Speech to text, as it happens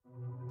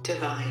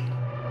Devine.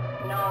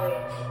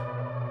 Knowledge.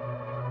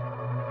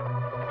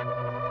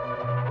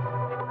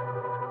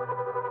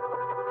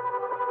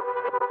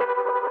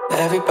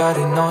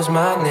 Everybody knows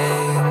my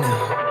name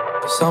now,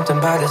 but something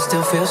about it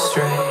still feels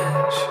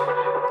strange.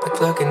 Like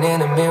looking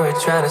in a mirror,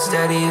 trying to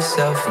steady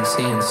yourself and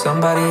seeing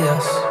somebody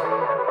else.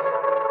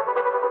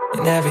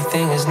 And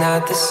everything is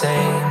not the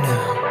same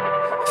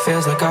now. It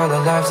feels like all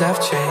our lives have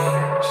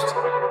changed.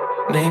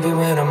 Maybe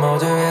when I'm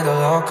older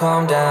it'll all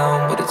calm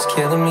down, but it's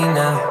killing me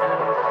now.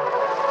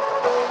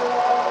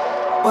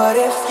 What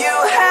if you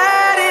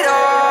had it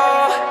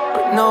all,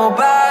 but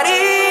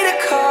nobody to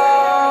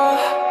call?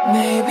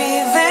 Maybe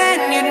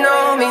then you'd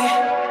know me.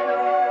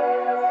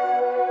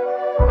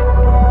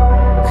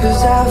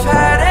 'Cause I've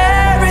had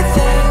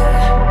everything,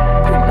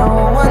 but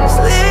no one's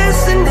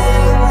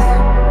listening.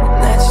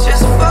 And that's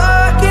just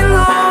fucking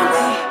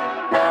lonely.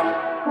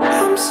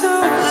 I'm so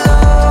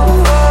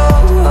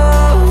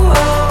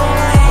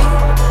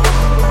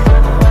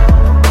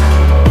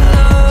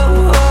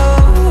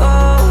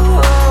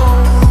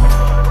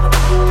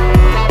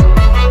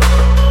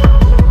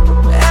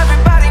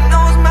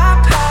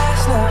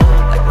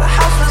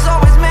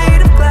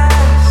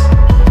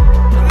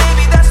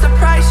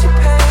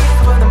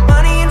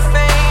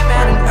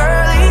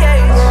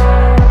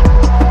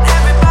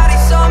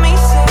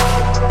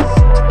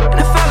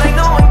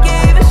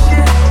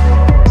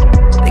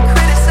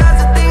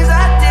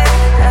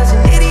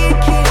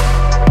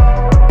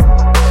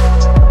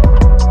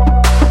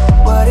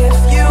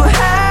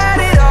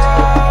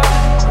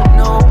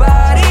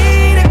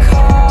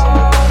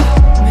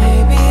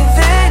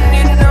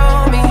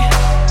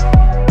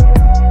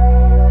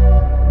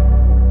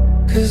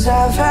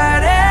I've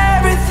had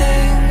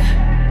everything,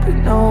 but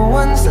no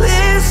one's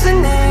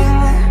listening.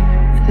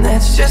 And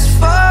that's just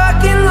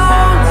fucking long.